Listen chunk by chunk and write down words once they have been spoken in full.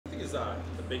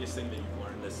is the biggest thing that you've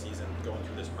learned this season going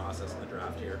through this process in the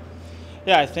draft here?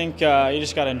 Yeah, I think you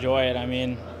just got to enjoy it. I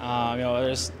mean,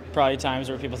 there's probably times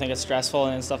where people think it's stressful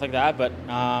and stuff like that, but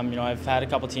I've had a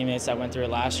couple teammates that went through it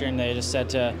last year, and they just said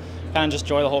to kind of just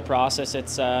enjoy the whole process.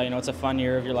 It's it's a fun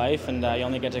year of your life, and you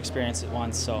only get to experience it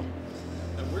once. So,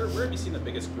 and where have you seen the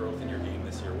biggest growth in your game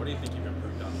this year? What do you think you've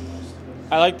improved on the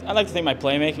most? I like to think my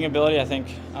playmaking ability. I think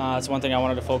that's one thing I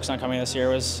wanted to focus on coming this year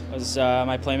was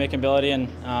my playmaking ability, and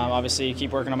obviously keep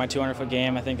working on my 200-foot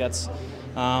game. I think that's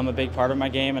a big part of my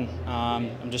game, and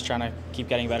I'm just trying to keep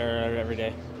getting better every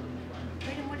day.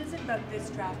 Brayden, what is it about this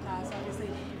draft class? Obviously,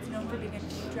 it's known for being a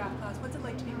deep draft class. What's it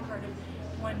like to be part of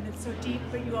one that's so deep,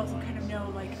 but you also kind of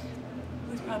know like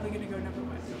who's probably going to go number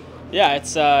one? Yeah,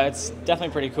 it's definitely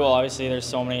pretty cool. Obviously, there's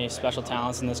so many special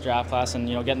talents in this draft class, and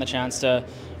getting the chance to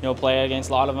play against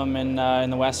a lot of them in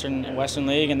the Western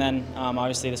League, and then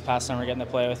obviously this past summer getting to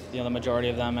play with the majority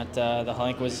of them at the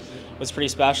Hunk was pretty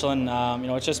special, and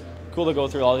it's just cool to go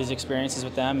through all these experiences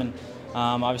with them, and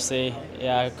obviously,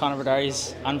 yeah, Connor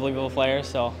Bedard's unbelievable player,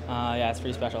 so yeah, it's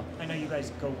pretty special. I know you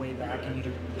guys go way back and you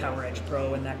do Power Edge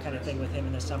Pro and that kind of thing with him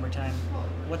in the summertime.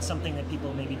 What's something that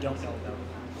people maybe don't know about?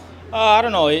 I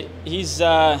don't know. He's he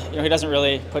doesn't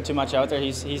really put too much out there.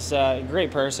 He's a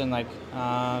great person. Like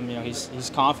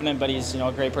he's confident, but he's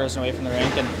a great person away from the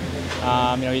rink,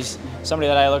 and he's somebody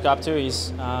that I look up to.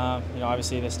 He's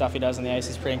obviously the stuff he does on the ice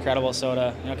is pretty incredible. So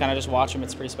to kind of just watch him,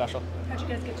 it's pretty special. How'd you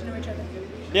guys get to know each other?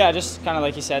 Yeah, just kind of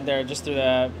like you said there, just through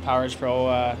the Power Edge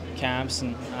Pro camps,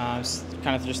 and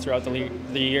kind of just throughout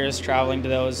the years traveling to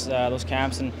those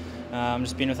camps, and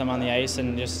just being with him on the ice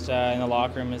and just in the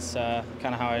locker room is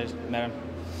kind of how I met him.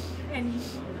 And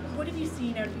what have you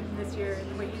seen out of him this year, and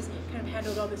the way he's kind of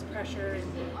handled all this pressure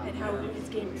and how his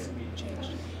game's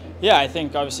changed? Yeah, I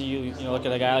think obviously you look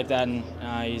at a guy like that, and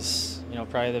he's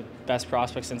probably the best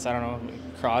prospect since, I don't know,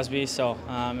 Crosby. So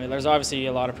there's obviously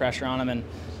a lot of pressure on him,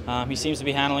 and he seems to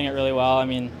be handling it really well. I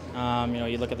mean,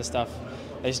 you look at the stuff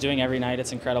that he's doing every night;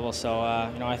 it's incredible. So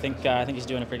I think he's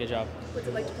doing a pretty good job. What's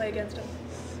it like to play against him?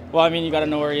 Well, I mean, you got to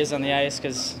know where he is on the ice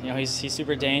because he's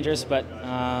super dangerous. But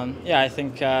yeah, I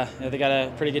think they got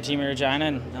a pretty good team in Regina,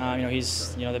 and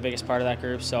he's the biggest part of that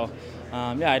group. So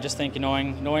yeah, I just think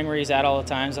knowing where he's at all the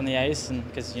times on the ice, and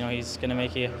because he's going to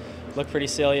make you look pretty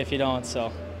silly if you don't. So.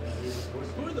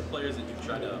 Who are the players that you've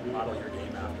tried to model your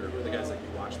game after? Who are the guys that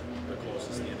you watch the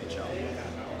closest in the NHL?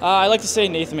 I like to say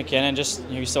Nathan McKinnon. Just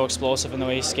he's so explosive in the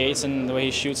way he skates and the way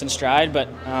he shoots in stride. But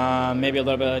maybe a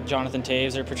little bit of Jonathan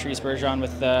Taves or Patrice Bergeron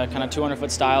with kind of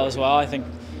 200-foot style as well. I think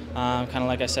kind of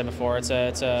like I said before, it's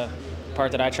a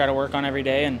part that I try to work on every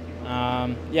day. And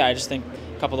yeah, I just think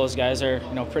a couple of those guys are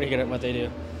pretty good at what they do.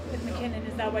 With McKinnon,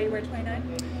 is that why you wear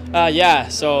 29? Yeah,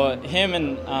 so him,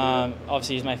 and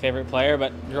obviously he's my favorite player,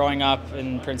 but growing up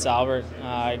in Prince Albert,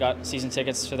 I got season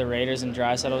tickets for the Raiders and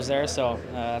Draisaitl was there, so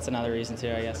that's another reason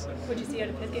too, I guess. What did you see out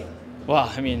of his game?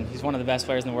 Well, I mean, he's one of the best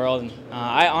players in the world, and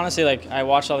I honestly, I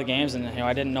watched all the games, and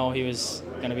I didn't know he was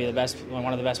going to be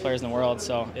one of the best players in the world,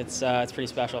 so it's pretty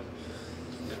special.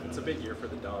 It's a big year for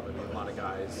the Dub. I mean, a lot of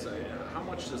guys. How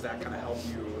much does that kind of help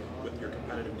you with your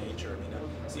competitive nature? I mean,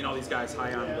 seeing all these guys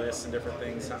high on lists and different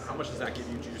things, how much does that give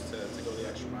you juice to go the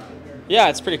extra mile? Yeah,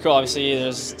 it's pretty cool. Obviously,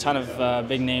 there's a ton of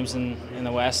big names in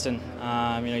the West, and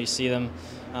you see them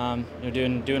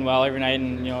doing well every night,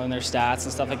 and in their stats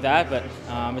and stuff like that. But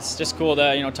it's just cool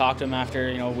to talk to them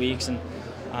after weeks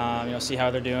and see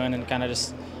how they're doing, and kind of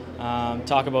just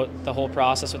talk about the whole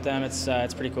process with them. It's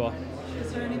pretty cool.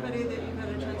 Is there anybody that you've had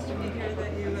a chance to meet here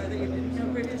that you didn't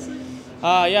know previously?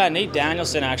 Yeah, Nate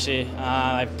Danielson, actually.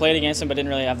 I played against him, but didn't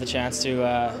really have the chance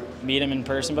to meet him in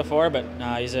person before. But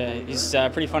he's a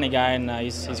pretty funny guy, and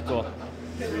he's cool.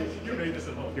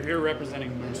 You're here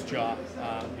representing Moose Jaw.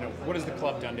 What has the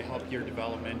club done to help your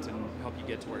development and help you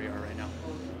get to where you are right now?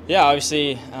 Yeah,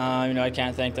 obviously, I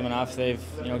can't thank them enough. They've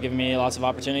given me lots of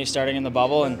opportunities starting in the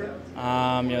bubble, and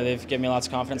they've given me lots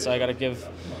of confidence. So I got to give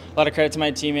a lot of credit to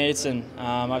my teammates and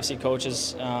obviously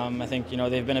coaches. I think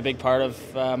they've been a big part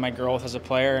of my growth as a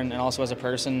player and also as a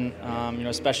person.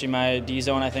 Especially my D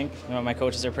zone. I think my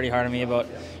coaches are pretty hard on me about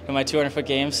my 200-foot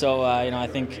game. So I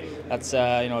think that's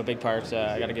a big part.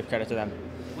 I got to give credit to them.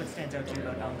 What stands out to you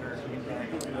about Unger?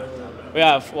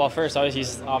 Yeah, well, first, obviously,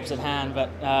 he's opposite hand, but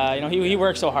he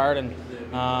works so hard, and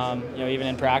even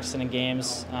in practice and in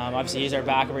games. Obviously, he's our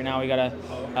backup right now. We got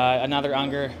another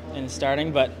Unger in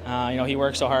starting, but he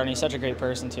works so hard, and he's such a great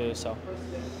person too. So.